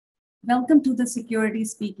Welcome to the Security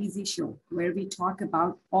Speakeasy show, where we talk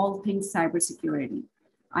about all things cybersecurity.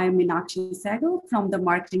 I am Meenakshi Sehgal from the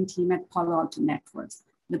marketing team at Palo Alto Networks,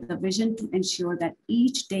 with the vision to ensure that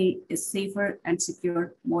each day is safer and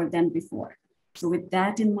secure more than before. So with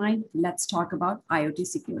that in mind, let's talk about IoT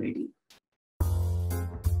security.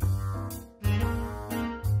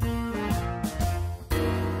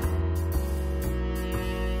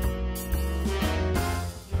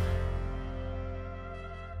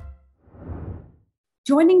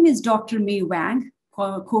 Joining me is Dr. Wang,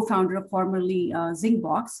 co-founder of formerly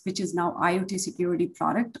Zingbox, which is now IoT security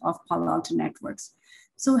product of Palo Alto Networks.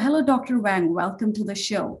 So hello, Dr. Wang, welcome to the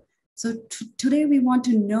show. So today we want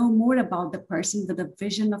to know more about the person with a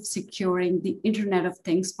vision of securing the Internet of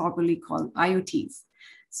Things, popularly called IoTs.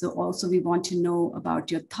 So also we want to know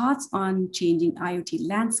about your thoughts on changing IoT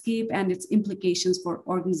landscape and its implications for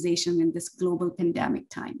organization in this global pandemic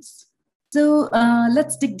times. So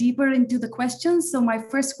let's dig deeper into the questions. So my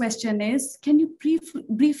first question is, can you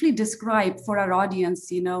briefly describe for our audience,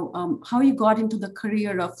 how you got into the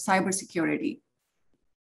career of cybersecurity?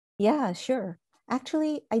 Yeah, sure.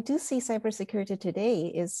 Actually, I do see cybersecurity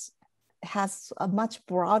today has a much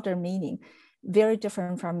broader meaning, very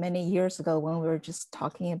different from many years ago when we were just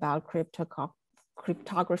talking about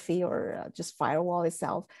cryptography or just firewall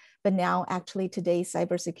itself. But now actually today,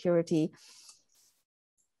 cybersecurity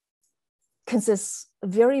consists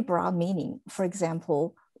very broad meaning. For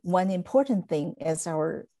example, one important thing, as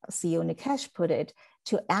our CEO Nikesh put it,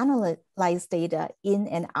 to analyze data in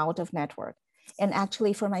and out of network. And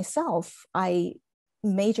actually for myself, I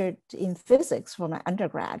majored in physics for my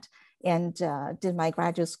undergrad and did my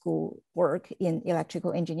graduate school work in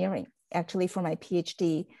electrical engineering. Actually for my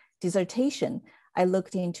PhD dissertation, I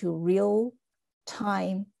looked into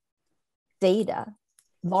real-time data,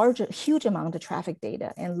 huge amount of traffic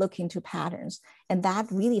data, and look into patterns. And that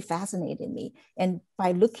really fascinated me. And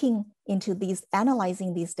by looking into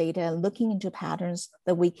analyzing these data, looking into patterns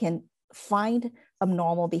that we can find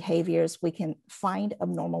abnormal behaviors, we can find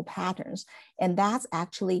abnormal patterns. And that's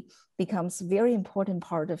actually becomes a very important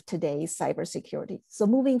part of today's cybersecurity. So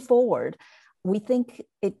moving forward, we think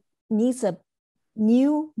it needs a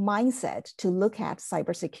new mindset to look at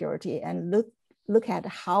cybersecurity and look at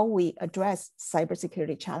how we address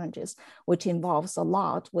cybersecurity challenges, which involves a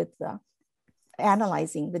lot with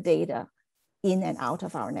analyzing the data in and out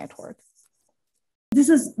of our network. This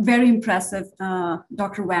is very impressive,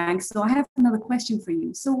 Dr. Wang. So I have another question for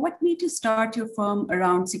you. So what made you start your firm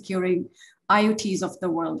around securing IoTs of the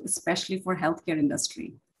world, especially for healthcare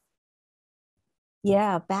industry?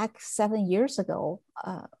 Yeah, back 7 years ago,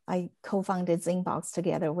 I co-founded Zingbox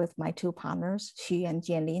together with my two partners, Xu and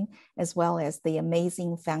Jianlin, as well as the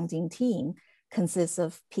amazing founding team consists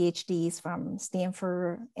of PhDs from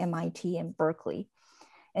Stanford, MIT, and Berkeley.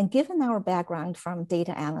 And given our background from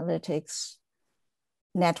data analytics,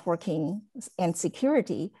 networking, and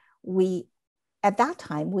security, at that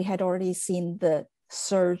time, we had already seen the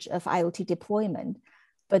surge of IoT deployment,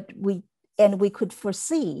 but we could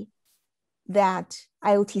foresee that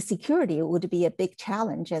IoT security would be a big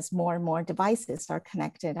challenge as more and more devices are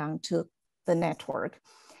connected onto the network.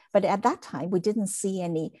 But at that time, we didn't see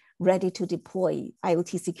any ready to deploy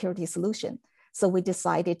IoT security solution. So we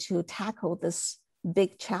decided to tackle this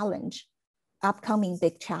big challenge, upcoming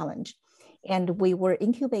big challenge. And we were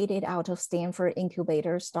incubated out of Stanford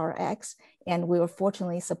incubator StarX, and we were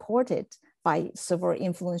fortunately supported by several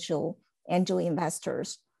influential angel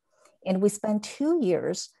investors. And we spent 2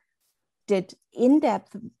 years did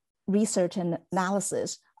in-depth research and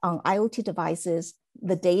analysis on IoT devices,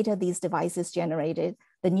 the data these devices generated,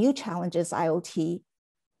 the new challenges IoT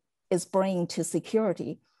is bringing to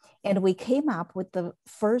security. And we came up with the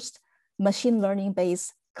first machine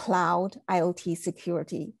learning-based cloud IoT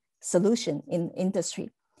security solution in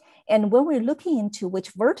industry. And when we're looking into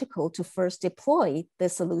which vertical to first deploy the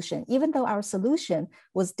solution, even though our solution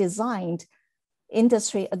was designed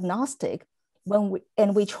industry agnostic,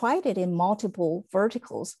 we tried it in multiple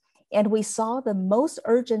verticals, and we saw the most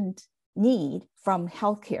urgent need from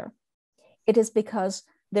healthcare. It is because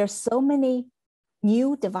there's so many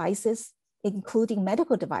new devices, including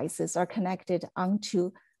medical devices, are connected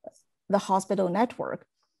onto the hospital network.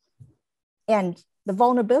 And the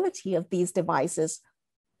vulnerability of these devices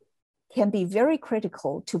can be very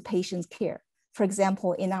critical to patients' care. For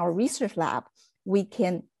example, in our research lab, we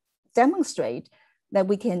can demonstrate that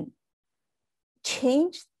we can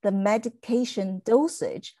change the medication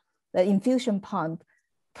dosage, the infusion pump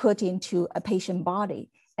put into a patient body,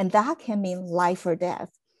 and that can mean life or death.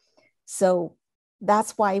 So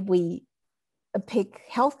that's why we pick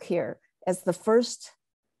healthcare as the first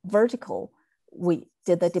vertical we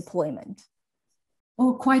did the deployment.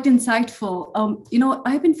 Oh, quite insightful.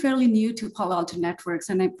 I've been fairly new to Palo Alto Networks,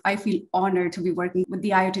 and I feel honored to be working with the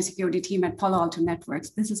IoT security team at Palo Alto Networks.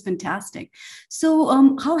 This is fantastic.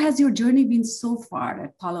 So how has your journey been so far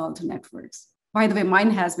at Palo Alto Networks? By the way, mine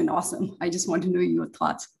has been awesome. I just want to know your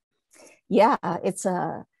thoughts. Yeah, it's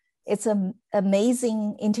an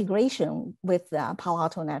amazing integration with Palo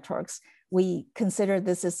Alto Networks. We consider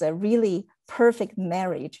this is a really perfect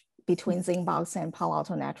marriage between Zingbox and Palo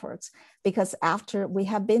Alto Networks, because after we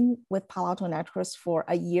have been with Palo Alto Networks for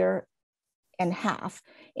a year and a half,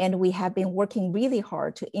 and we have been working really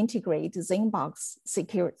hard to integrate Zingbox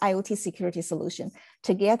IoT security solution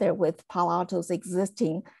together with Palo Alto's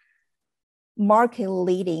existing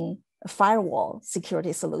market-leading firewall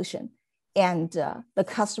security solution. And the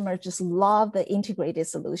customer just love the integrated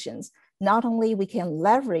solutions. Not only we can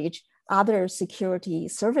leverage other security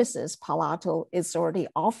services Palo Alto is already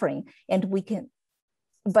offering, and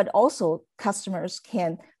but also customers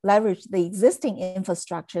can leverage the existing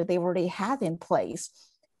infrastructure they already have in place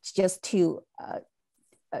just to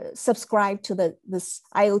subscribe to this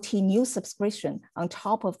IoT new subscription on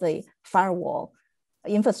top of the firewall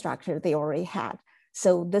infrastructure they already had.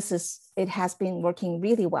 So it has been working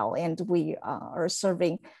really well, and we are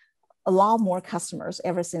serving a lot more customers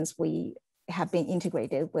ever since we have been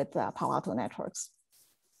integrated with Palo Alto Networks.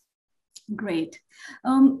 Great.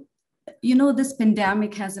 This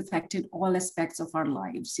pandemic has affected all aspects of our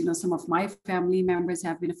lives. Some of my family members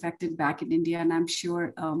have been affected back in India, and I'm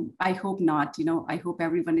sure, I hope not, I hope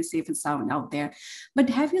everyone is safe and sound out there. But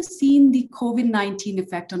have you seen the COVID-19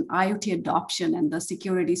 effect on IoT adoption and the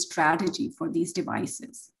security strategy for these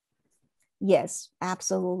devices? Yes,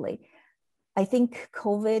 absolutely. I think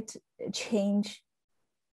COVID changed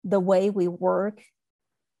the way we work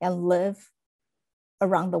and live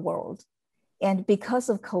around the world. And because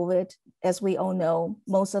of COVID, as we all know,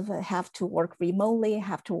 most of us have to work remotely,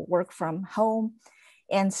 have to work from home.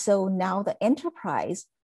 And so now the enterprise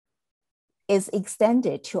is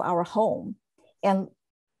extended to our home. And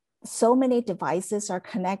so many devices are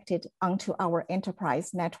connected onto our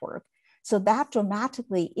enterprise network. So that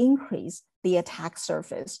dramatically increased the attack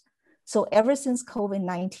surface. So ever since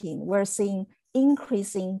COVID-19, we're seeing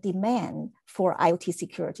increasing demand for IoT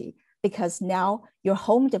security, because now your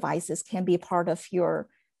home devices can be part of your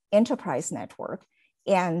enterprise network,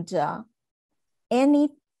 and any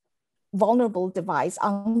vulnerable device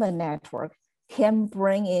on the network can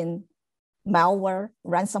bring in malware,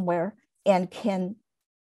 ransomware, and can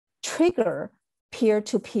trigger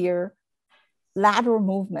peer-to-peer lateral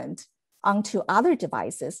movement onto other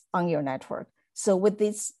devices on your network. So with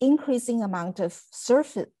this increasing amount of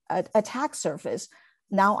attack surface,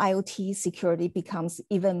 now IoT security becomes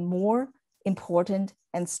even more important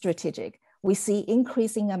and strategic. We see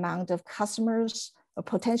increasing amount of customers or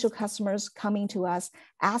potential customers coming to us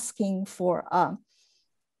asking for an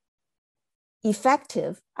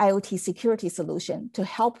effective IoT security solution to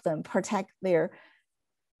help them protect their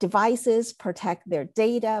devices, protect their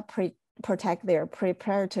data, protect their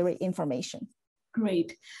proprietary information.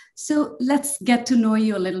 Great. So let's get to know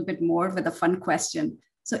you a little bit more with a fun question.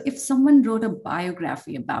 So if someone wrote a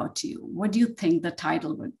biography about you, what do you think the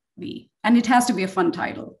title would be? And it has to be a fun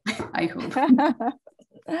title, I hope.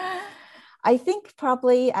 I think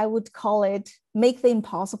probably I would call it Make the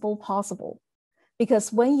Impossible Possible.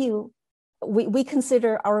 Because when we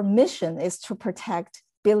consider our mission is to protect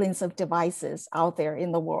billions of devices out there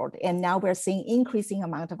in the world. And now we're seeing increasing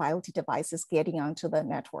amount of IoT devices getting onto the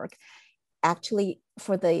network. Actually,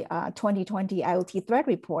 for the 2020 IoT threat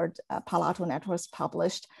report Palo Alto Networks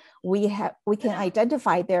published, we can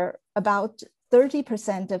identify there about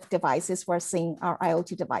 30% of devices we're seeing are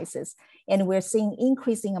IoT devices, and we're seeing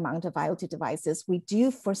increasing amount of IoT devices. We do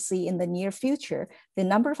foresee in the near future, the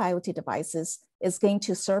number of IoT devices is going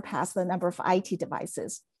to surpass the number of IT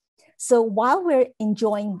devices. So while we're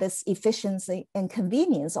enjoying this efficiency and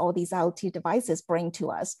convenience all these IoT devices bring to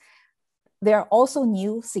us, there are also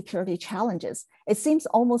new security challenges. It seems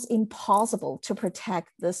almost impossible to protect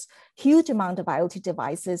this huge amount of IoT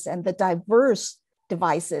devices and the diverse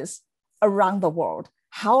devices around the world.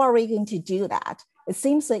 How are we going to do that? It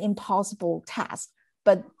seems an impossible task,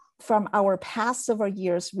 but from our past several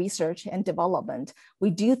years research and development, we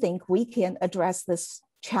do think we can address this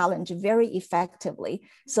challenge very effectively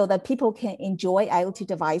so that people can enjoy IoT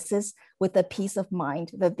devices with the peace of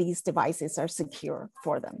mind that these devices are secure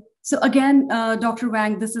for them. So again, Dr.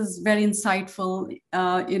 Wang, this is very insightful.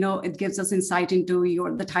 It gives us insight into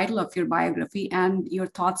the title of your biography, and your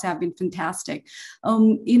thoughts have been fantastic.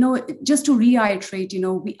 Just to reiterate,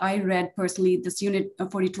 I read personally this Unit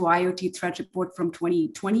 42 IoT threat report from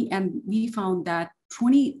 2020, and we found that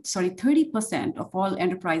 30% of all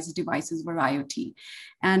enterprise devices were IoT.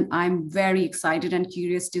 And I'm very excited and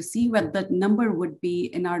curious to see what that number would be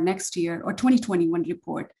in our next year or 2021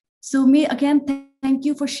 report. So May, again, thank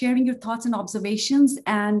you for sharing your thoughts and observations.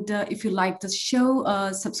 And if you like this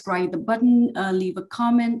show, subscribe the button, leave a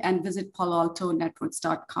comment, and visit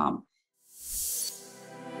paloaltonetworks.com.